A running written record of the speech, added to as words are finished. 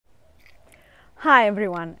Hi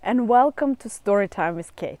everyone and welcome to Storytime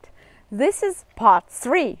with Kate. This is part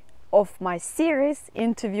 3 of my series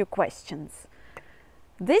interview questions.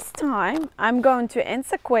 This time I'm going to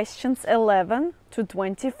answer questions 11 to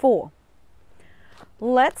 24.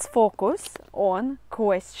 Let's focus on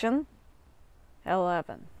question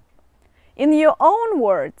 11. In your own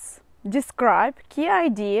words, describe key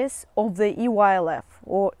ideas of the EYLF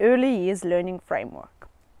or Early Years Learning Framework.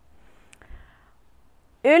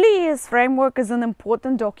 Early Years Framework is an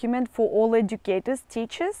important document for all educators,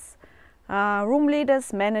 teachers, room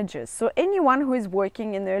leaders, managers, so anyone who is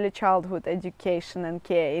working in early childhood education and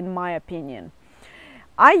care, in my opinion.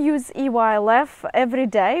 I use EYLF every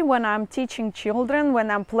day when I'm teaching children,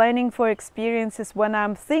 when I'm planning for experiences, when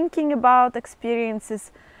I'm thinking about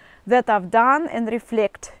experiences that I've done and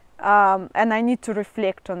reflect, and I need to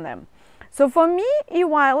reflect on them. So for me,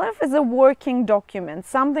 EYLF is a working document,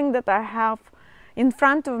 something that I have in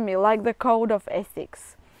front of me, like the code of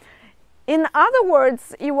ethics. In other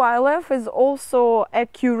words, EYLF is also a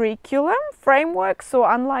curriculum framework. So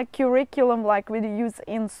unlike curriculum like we use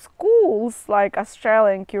in schools, like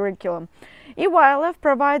Australian curriculum, EYLF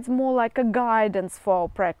provides more like a guidance for our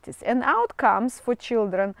practice, and outcomes for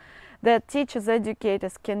children that teachers,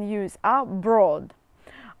 educators can use are broad.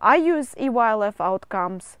 I use EYLF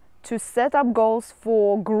outcomes to set up goals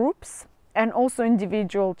for groups and also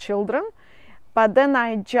individual children, but then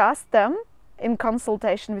I adjust them in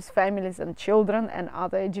consultation with families and children and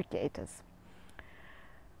other educators.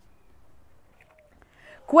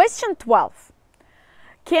 Question 12.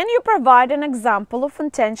 Can you provide an example of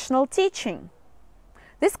intentional teaching?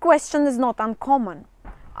 This question is not uncommon.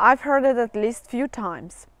 I've heard it at least a few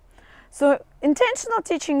times. So intentional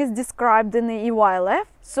teaching is described in the EYLF.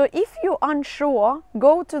 So if you're unsure,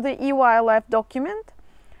 go to the EYLF document,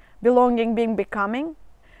 Belonging, Being, Becoming.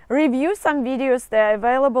 Review some videos. They're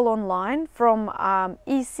available online from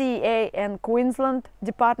ECA and Queensland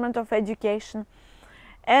Department of Education,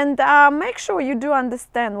 and make sure you do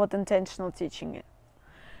understand what intentional teaching is.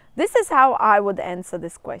 This is how I would answer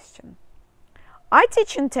this question. I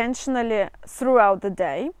teach intentionally throughout the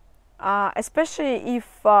day, especially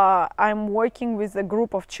if I'm working with a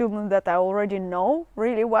group of children that I already know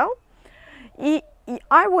really well.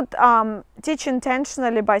 I would teach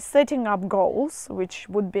intentionally by setting up goals, which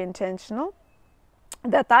would be intentional,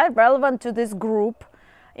 that are relevant to this group,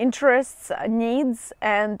 interests, needs,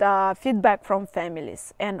 and feedback from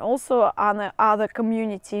families, and also on other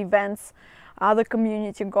community events, other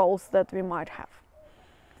community goals that we might have.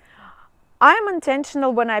 I am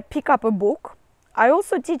intentional when I pick up a book. I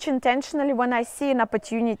also teach intentionally when I see an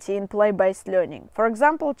opportunity in play-based learning. For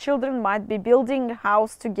example, children might be building a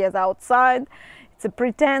house together outside. It's a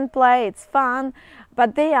pretend play, it's fun,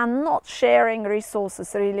 but they are not sharing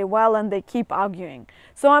resources really well and they keep arguing.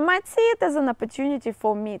 So I might see it as an opportunity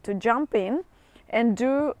for me to jump in and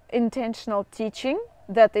do intentional teaching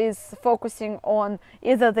that is focusing on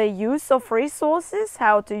either the use of resources,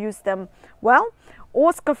 how to use them well,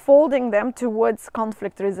 or scaffolding them towards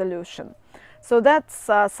conflict resolution. So that's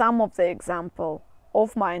some of the example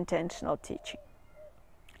of my intentional teaching.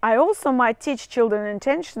 I also might teach children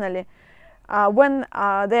intentionally when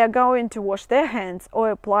they are going to wash their hands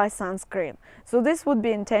or apply sunscreen. So this would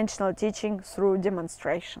be intentional teaching through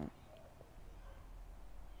demonstration.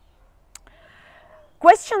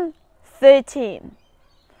 Question 13.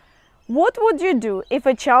 What would you do if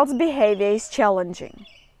a child's behavior is challenging?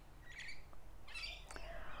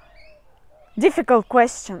 Difficult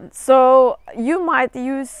question. So you might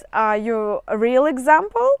use your real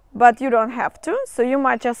example, but you don't have to. So you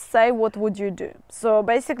might just say, what would you do? So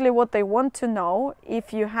basically what they want to know,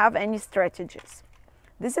 if you have any strategies.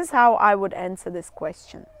 This is how I would answer this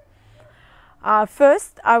question.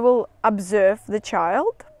 First, I will observe the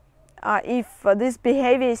child. If this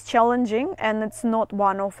behavior is challenging and it's not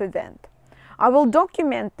one-off event, I will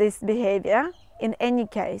document this behavior in any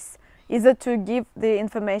case, either to give the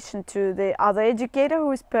information to the other educator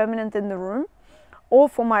who is permanent in the room or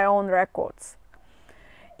for my own records.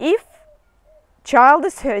 If child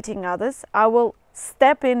is hurting others, I will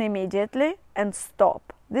step in immediately and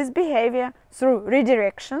stop this behavior through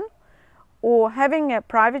redirection or having a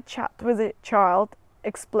private chat with the child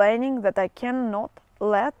explaining that I cannot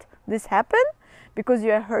let this happen because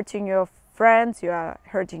you are hurting your friends, you are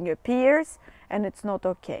hurting your peers, and it's not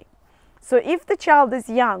okay. So if the child is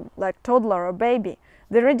young, like toddler or baby,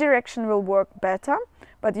 the redirection will work better,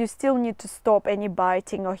 but you still need to stop any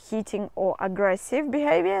biting or hitting or aggressive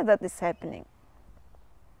behavior that is happening.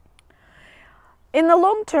 In the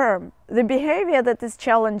long term, the behavior that is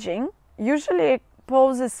challenging usually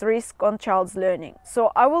poses risk on child's learning.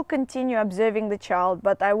 So I will continue observing the child,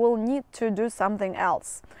 but I will need to do something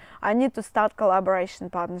else. I need to start collaboration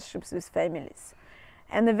partnerships with families.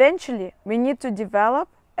 And eventually we need to develop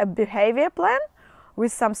a behavior plan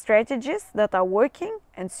with some strategies that are working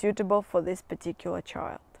and suitable for this particular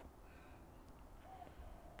child.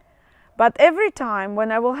 But every time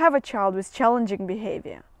when I will have a child with challenging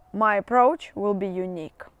behavior, my approach will be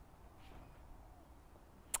unique.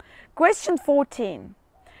 Question 14.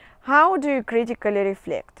 How do you critically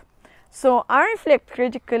reflect? So I reflect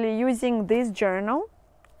critically using this journal,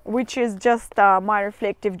 which is just my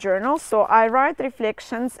reflective journal. So I write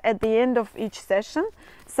reflections at the end of each session,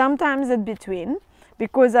 sometimes in between,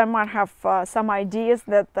 because I might have some ideas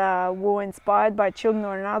that were inspired by children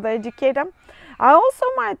or another educator. I also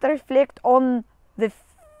might reflect on the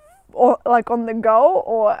on the go,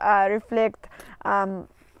 or reflect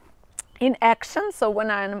in action, so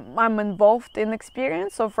when I'm involved in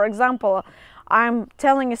experience. So for example, I'm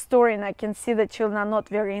telling a story and I can see that children are not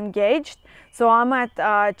very engaged, so I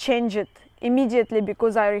might change it immediately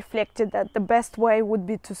because I reflected that the best way would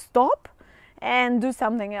be to stop and do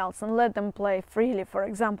something else and let them play freely. For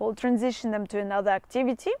example, transition them to another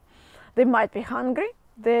activity. They might be hungry,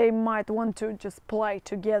 they might want to just play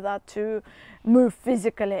together to move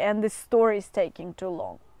physically, and the story is taking too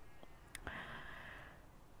long.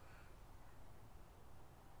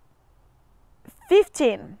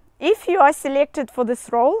 If you are selected for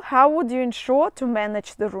this role, how would you ensure to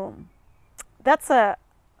manage the room? That's a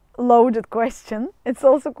loaded question. It's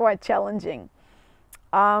also quite challenging.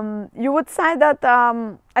 You would say that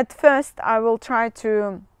at first I will try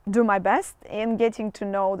to do my best in getting to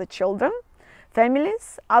know the children,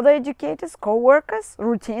 families, other educators, co-workers,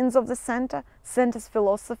 routines of the center's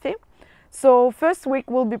philosophy. So first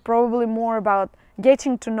week will be probably more about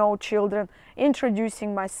getting to know children,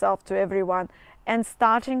 introducing myself to everyone, and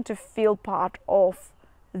starting to feel part of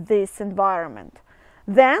this environment.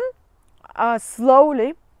 Then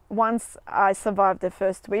slowly, once I survive the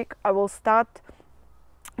first week, I will start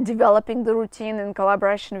developing the routine in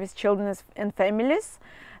collaboration with children and families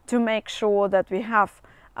to make sure that we have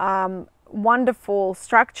wonderful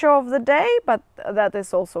structure of the day, but that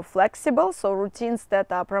is also flexible, so routines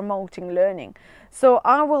that are promoting learning. So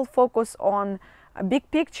I will focus on a big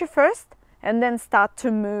picture first, and then start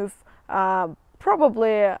to move,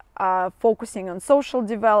 probably focusing on social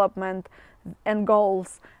development and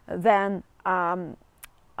goals, then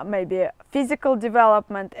maybe physical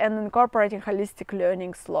development, and incorporating holistic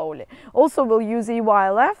learning slowly. Also, we'll use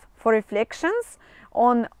EYLF for reflections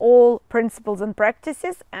on all principles and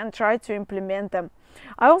practices and try to implement them.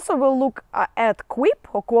 I also will look at QIP,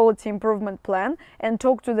 or Quality Improvement Plan, and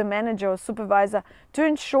talk to the manager or supervisor to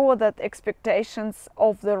ensure that expectations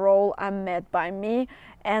of the role are met by me,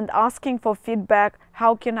 and asking for feedback,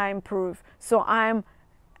 how can I improve? So I'm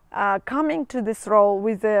coming to this role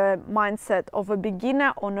with the mindset of a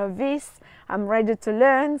beginner or novice. I'm ready to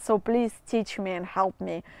learn, so please teach me and help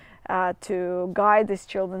me to guide these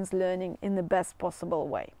children's learning in the best possible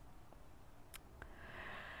way.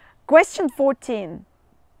 Question 14.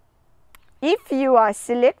 If you are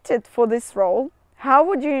selected for this role, how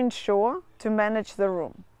would you ensure to manage the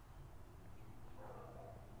room?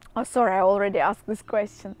 Oh, sorry, I already asked this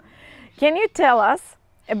question. Can you tell us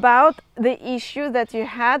about the issue that you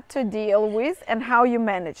had to deal with and how you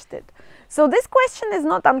managed it? So this question is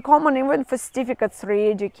not uncommon even for Certificate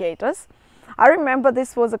 3 educators. I remember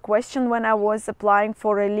this was a question when I was applying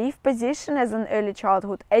for a leave position as an early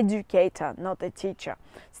childhood educator, not a teacher,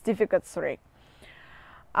 Certificate 3.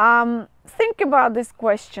 Think about this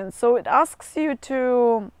question. So it asks you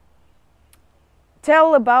to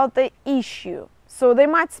tell about the issue. So they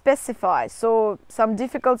might specify, so some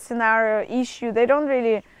difficult scenario issue, they don't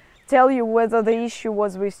really tell you whether the issue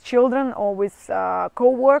was with children or with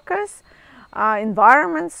co-workers,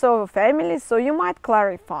 environments or families, so you might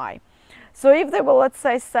clarify. So if they will, let's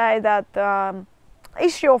say that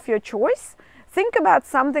issue of your choice, think about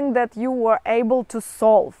something that you were able to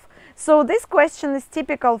solve. So this question is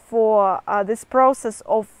typical for this process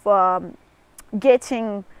of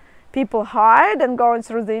getting people hired and going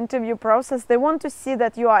through the interview process. They want to see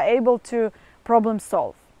that you are able to problem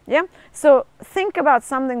solve. Yeah. So think about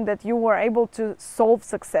something that you were able to solve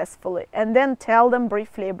successfully, and then tell them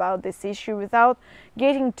briefly about this issue without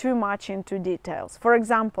getting too much into details. For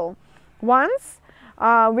example, once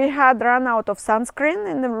we had run out of sunscreen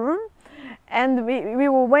in the room, and we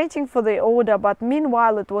were waiting for the order, but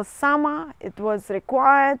meanwhile it was summer, it was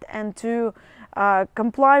required, and to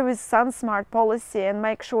comply with SunSmart policy and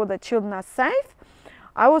make sure that children are safe,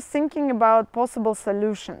 I was thinking about possible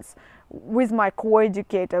solutions. with my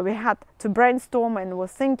co-educator. We had to brainstorm and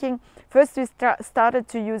was thinking. First we started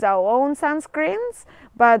to use our own sunscreens,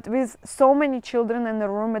 but with so many children in the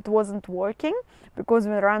room it wasn't working because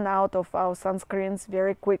we ran out of our sunscreens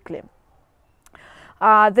very quickly.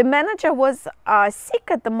 The manager was sick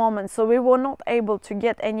at the moment, so we were not able to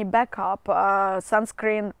get any backup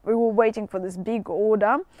sunscreen. We were waiting for this big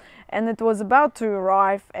order and it was about to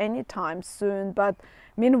arrive anytime soon. But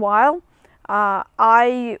meanwhile,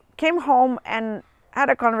 I came home and had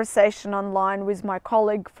a conversation online with my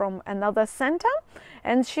colleague from another center,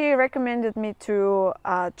 and she recommended me to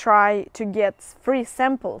try to get free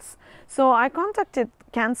samples. So I contacted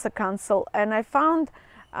Cancer Council and I found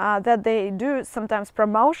that they do sometimes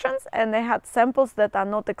promotions and they had samples that are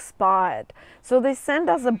not expired. So they send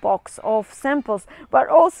us a box of samples, but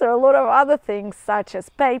also a lot of other things such as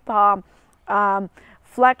paper,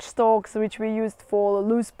 flag stalks, which we used for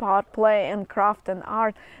loose part play and craft and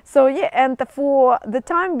art. So yeah, and for the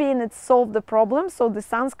time being it solved the problem. So the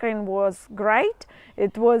sunscreen was great.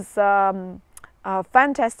 It was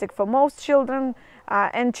fantastic for most children,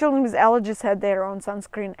 and children with allergies had their own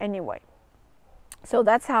sunscreen anyway. So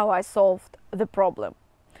that's how I solved the problem.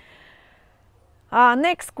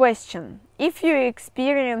 Next question. If you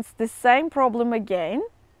experience the same problem again,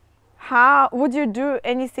 how would you do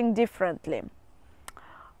anything differently?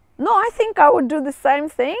 No, I think I would do the same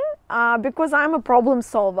thing because I'm a problem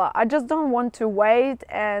solver. I just don't want to wait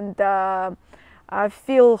and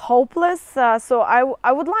feel hopeless. So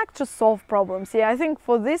I would like to solve problems. Yeah, I think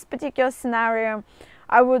for this particular scenario,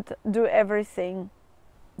 I would do everything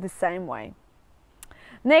the same way.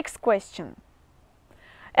 Next question.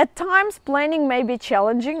 At times, planning may be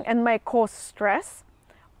challenging and may cause stress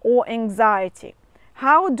or anxiety.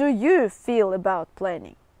 How do you feel about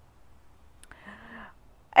planning?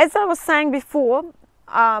 As I was saying before,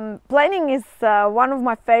 planning is one of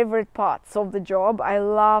my favorite parts of the job. I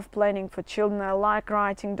love planning for children. I like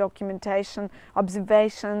writing documentation,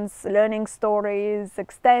 observations, learning stories,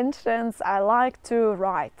 extensions. I like to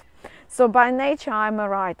write. So by nature, I'm a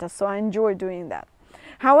writer, so I enjoy doing that.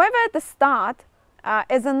 However, at the start,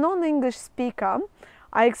 as a non-English speaker,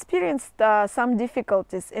 I experienced some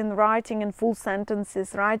difficulties in writing in full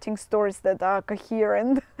sentences, writing stories that are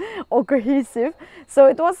coherent or cohesive. So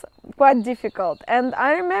it was quite difficult. And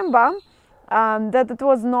I remember that it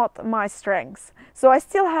was not my strength. So I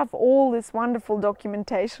still have all these wonderful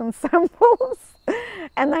documentation samples.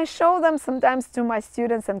 And I show them sometimes to my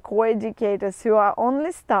students and co-educators who are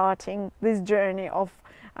only starting this journey of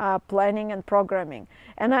planning and programming.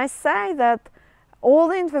 And I say that all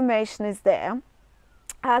the information is there.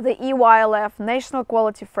 The EYLF, National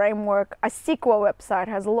Quality Framework, a CEQA website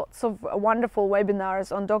has lots of wonderful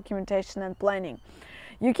webinars on documentation and planning.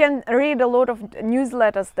 You can read a lot of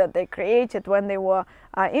newsletters that they created when they were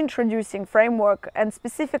introducing framework and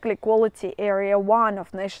specifically quality area 1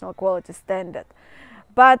 of National Quality Standard.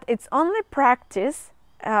 But it's only practice,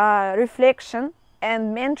 reflection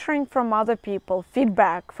and mentoring from other people,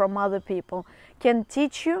 feedback from other people can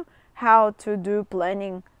teach you how to do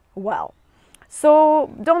planning well.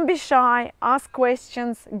 So don't be shy, ask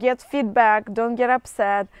questions, get feedback, don't get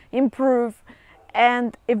upset, improve,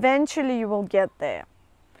 and eventually you will get there.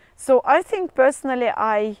 So I think personally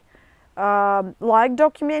I like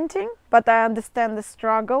documenting, but I understand the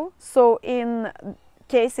struggle. So in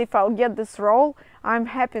case if I'll get this role, I'm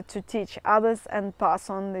happy to teach others and pass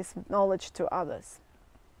on this knowledge to others.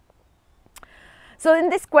 So in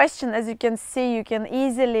this question, as you can see, you can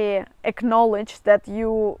easily acknowledge that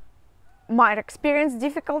you might experience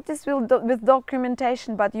difficulties with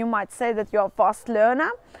documentation, but you might say that you're a fast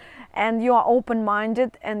learner and you are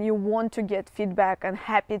open-minded and you want to get feedback and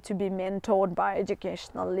happy to be mentored by an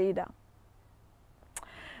educational leader.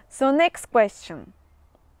 So next question.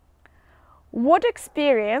 What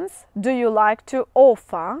experience do you like to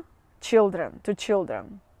offer to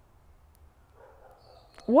children?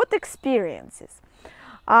 What experiences?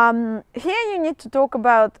 Here you need to talk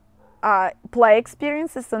about play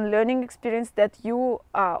experiences and learning experience that you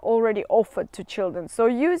already offered to children. So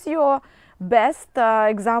use your best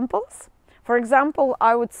examples. For example,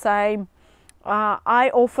 I would say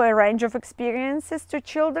I offer a range of experiences to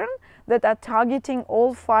children that are targeting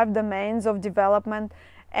all 5 domains of development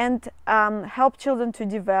and help children to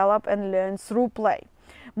develop and learn through play.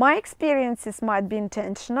 My experiences might be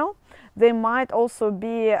intentional. They might also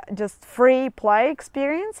be just free play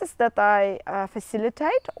experiences that I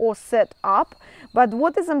facilitate or set up. But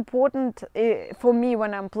what is important for me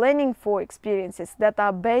when I'm planning for experiences that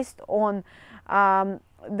are based on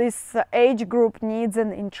this age group needs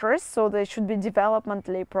and interests, so they should be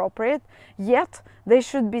developmentally appropriate, yet they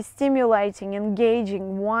should be stimulating,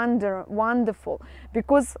 engaging, wonderful,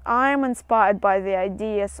 because I am inspired by the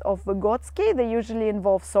ideas of Vygotsky. They usually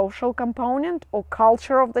involve social component or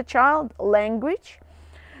culture of the child, language.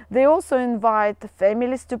 They also invite the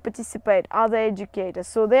families to participate, other educators,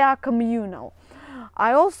 so they are communal.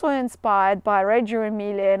 I also inspired by Reggio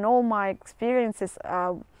Emilia and all my experiences.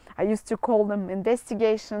 I used to call them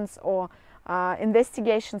investigations or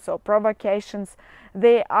provocations.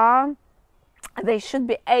 They should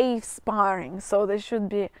be aspiring, so they should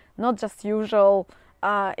be not just usual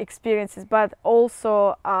experiences, but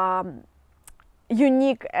also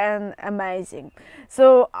unique and amazing.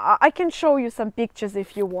 So I can show you some pictures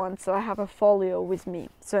if you want. So I have a folio with me,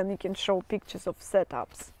 so you can show pictures of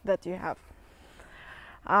setups that you have.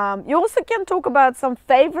 You also can talk about some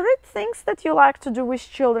favorite things that you like to do with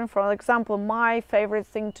children. For example, my favorite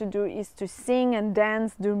thing to do is to sing and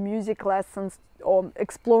dance, do music lessons, or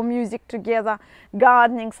explore music together,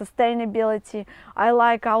 gardening, sustainability. I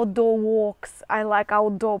like outdoor walks, I like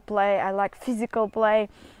outdoor play, I like physical play.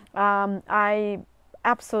 I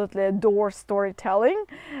absolutely adore storytelling,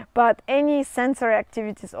 but any sensory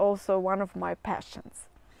activity is also one of my passions.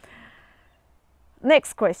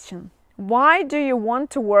 Next question. Why do you want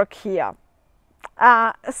to work here?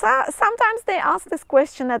 Sometimes they ask this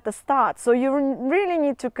question at the start, so you really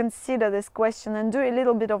need to consider this question and do a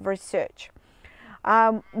little bit of research.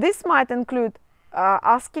 This might include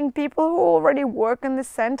asking people who already work in the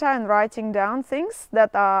center and writing down things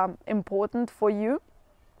that are important for you,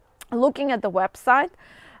 looking at the website,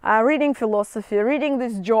 reading philosophy, reading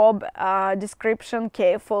this job description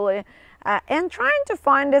carefully, and trying to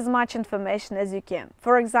find as much information as you can.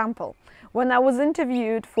 For example, when I was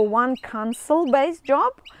interviewed for one council-based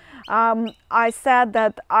job, I said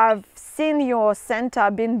that I've seen your center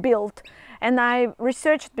being built, and I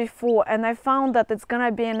researched before, and I found that it's going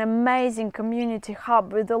to be an amazing community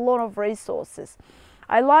hub with a lot of resources.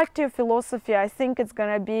 I liked your philosophy. I think it's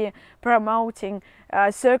going to be promoting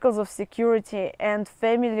circles of security and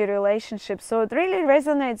family relationships. So it really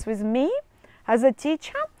resonates with me as a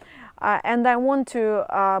teacher. And I want to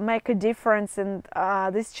make a difference in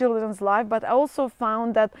this children's life, but I also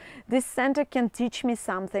found that this center can teach me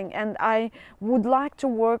something, and I would like to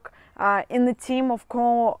work in a team of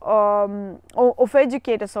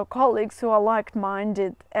educators or colleagues who are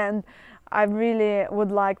like-minded, and I really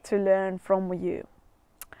would like to learn from you.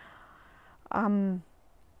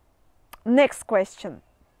 Next question.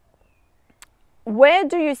 Where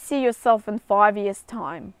do you see yourself in 5 years'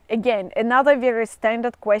 time? Again, another very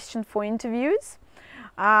standard question for interviews.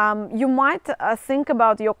 You might think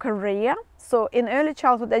about your career. So in early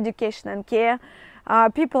childhood education and care,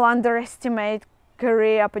 people underestimate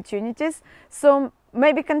career opportunities. So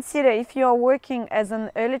maybe consider, if you are working as an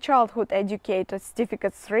early childhood educator,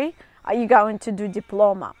 Certificate 3, are you going to do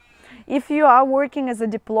Diploma? If you are working as a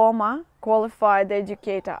Diploma qualified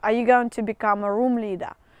educator, are you going to become a room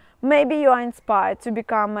leader? Maybe you are inspired to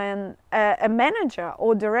become a manager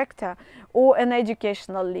or director or an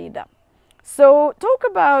educational leader. So talk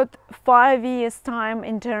about 5 years' time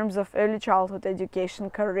in terms of early childhood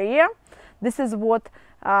education career. This is what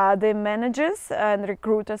the managers and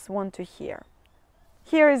recruiters want to hear.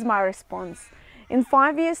 Here is my response. In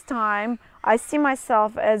 5 years' time, I see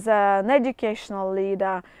myself as an educational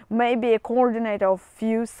leader, maybe a coordinator of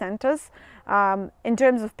few centers in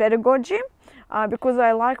terms of pedagogy. Because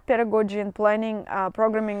I like pedagogy and planning,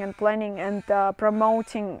 programming and planning, and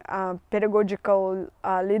promoting pedagogical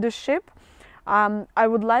leadership. I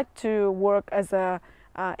would like to work as an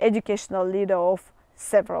educational leader of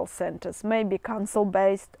several centers, maybe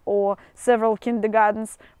council-based or several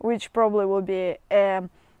kindergartens, which probably will be a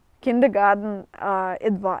kindergarten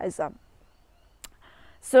advisor.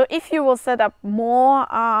 So if you will set up more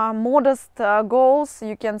modest goals,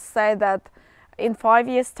 you can say that in 5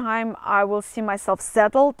 years' time, I will see myself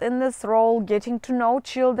settled in this role, getting to know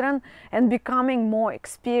children and becoming more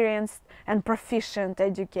experienced and proficient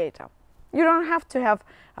educator. You don't have to have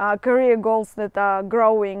career goals that are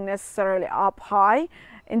growing necessarily up high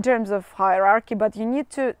in terms of hierarchy, but you need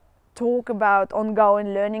to talk about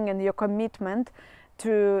ongoing learning and your commitment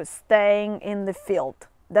to staying in the field.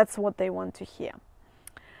 That's what they want to hear.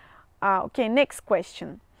 Okay, next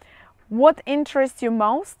question. What interests you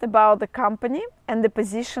most about the company and the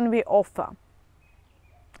position we offer?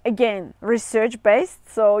 Again, research-based,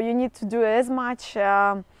 so you need to do as much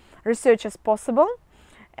research as possible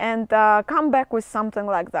and come back with something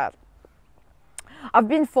like that. I've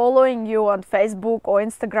been following you on Facebook or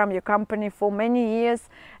Instagram, your company, for many years,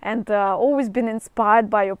 and always been inspired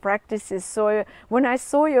by your practices. So when I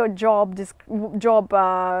saw your job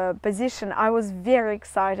position, I was very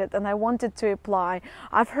excited and I wanted to apply.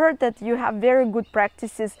 I've heard that you have very good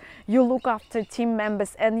practices, you look after team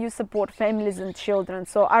members and you support families and children.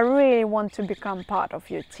 So I really want to become part of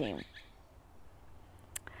your team.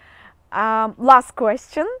 Last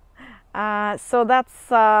question. So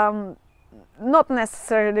that's not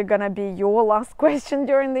necessarily gonna be your last question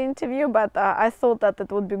during the interview, but I thought that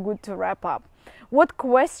it would be good to wrap up. What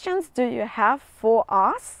questions do you have for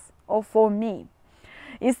us or for me?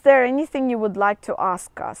 Is there anything you would like to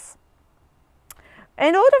ask us?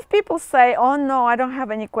 And a lot of people say, oh no, I don't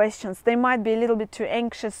have any questions. They might be a little bit too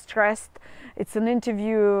anxious, stressed. It's an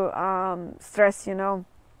interview, stress, you know.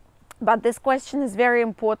 But this question is very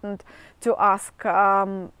important to ask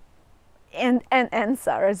and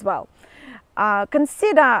answer as well.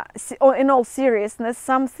 Consider, in all seriousness,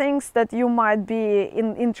 some things that you might be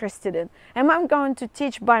interested in. Am I going to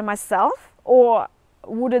teach by myself, or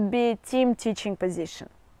would it be a team teaching position?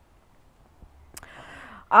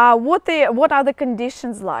 What are the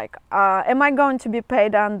conditions like? Am I going to be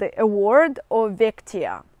paid under award or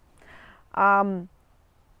vectia?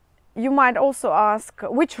 You might also ask,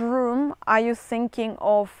 which room are you thinking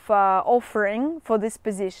of offering for this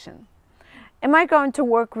position? Am I going to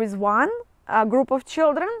work with one group of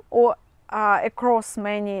children or across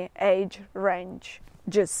many age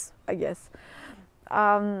ranges, I guess?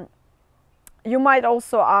 You might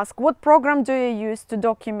also ask, what program do you use to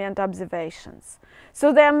document observations?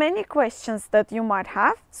 So there are many questions that you might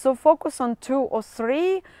have, so focus on 2 or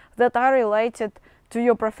 3 that are related to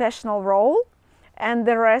your professional role, and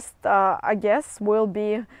the rest, I guess, will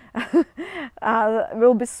be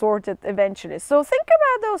sorted eventually. So think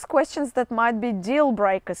about those questions that might be deal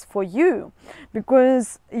breakers for you,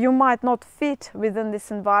 because you might not fit within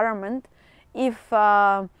this environment if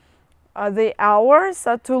the hours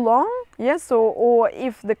are too long, yes, or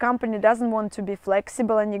if the company doesn't want to be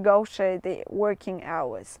flexible and negotiate the working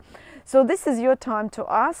hours. So this is your time to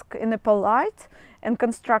ask in a polite and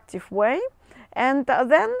constructive way. And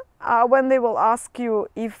then when they will ask you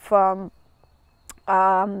if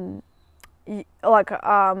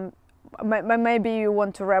maybe you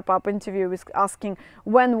want to wrap up interview with asking,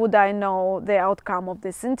 when would I know the outcome of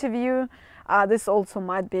this interview? This also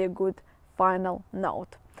might be a good final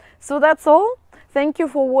note. So that's all. Thank you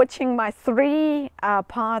for watching my 3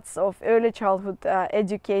 parts of early childhood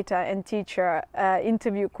educator and teacher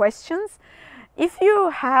interview questions. If you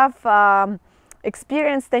have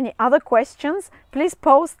experienced any other questions, please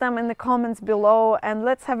post them in the comments below and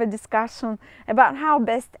let's have a discussion about how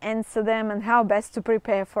best answer them and how best to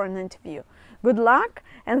prepare for an interview. Good luck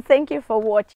and thank you for watching.